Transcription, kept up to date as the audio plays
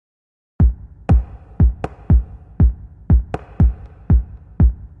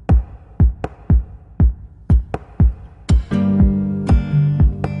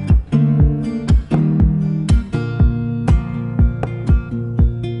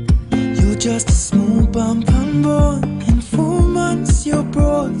just a small bump unborn. In 4 months you're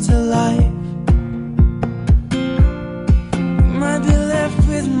brought to life. You might be left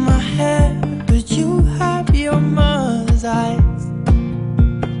with my hair, but you have your mother's eyes.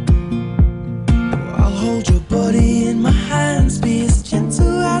 I'll hold your body in my hands, be as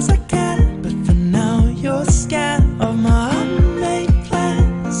gentle as I can. But for now you're a scan of my unmade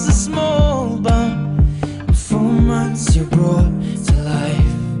plans. A small bump. In 4 months you're brought to life.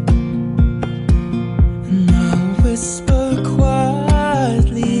 And I'll whisper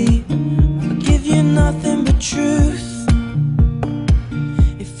quietly, I'll give you nothing but truth.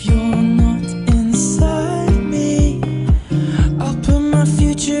 If you're not inside me, I'll put my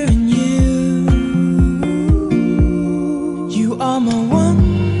future in you. You are my one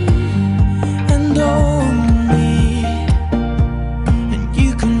and only, and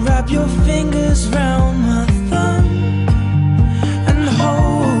you can wrap your fingers round my thumb and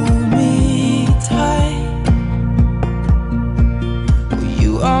hold me tight.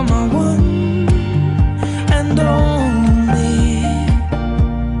 You are my one and only.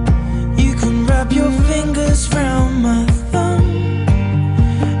 You can wrap your fingers round my thumb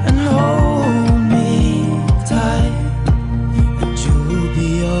and hold me tight, and you'll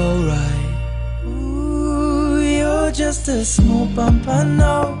be alright. Ooh, you're just a small bump, I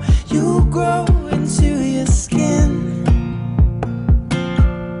know. You'll grow into your skin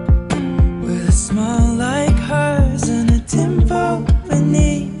with a smile like hers and a dimple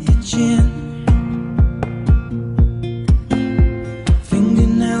beneath your chin.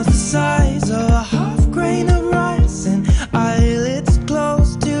 Fingernails the size of a half grain of rice, and eyelids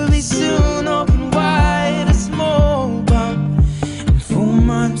closed to be soon open wide. A small bump. In 4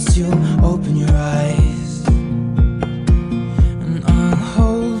 months you'll open your eyes, and I'll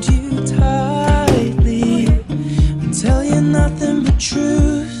hold you tightly and tell you nothing but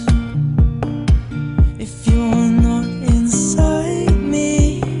truth. If you're not inside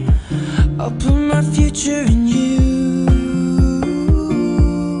me, I'll put my future in you.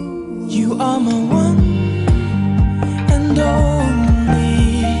 You are my one and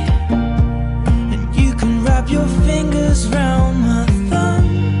only, and you can wrap your fingers round my thumb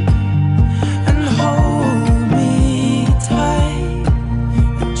and hold me tight,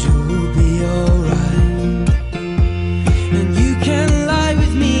 and you'll be alright. And you can lie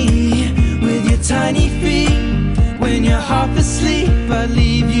with me with your tiny feet. When you're half asleep, I'd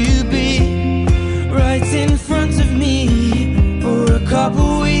leave you be right in front of me for a couple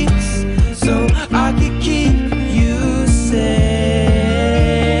weeks, so I could keep you safe.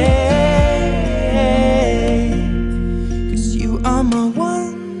 'Cause you are my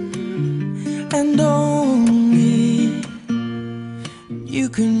one and only. You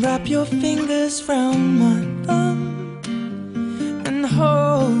can wrap your fingers round my thumb and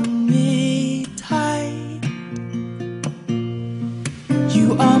hold me tight. You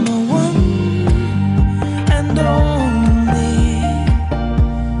are my one and only.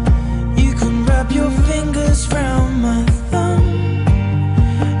 You can wrap your fingers round my thumb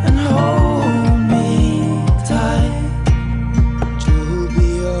and hold me tight. You'll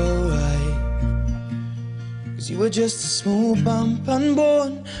be alright. 'Cause you were just a small bump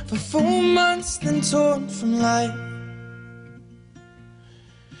unborn for 4 months, then torn from life.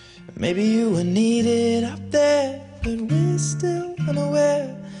 Maybe you were needed up there, but we're still unaware.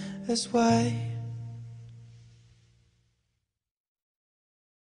 That's why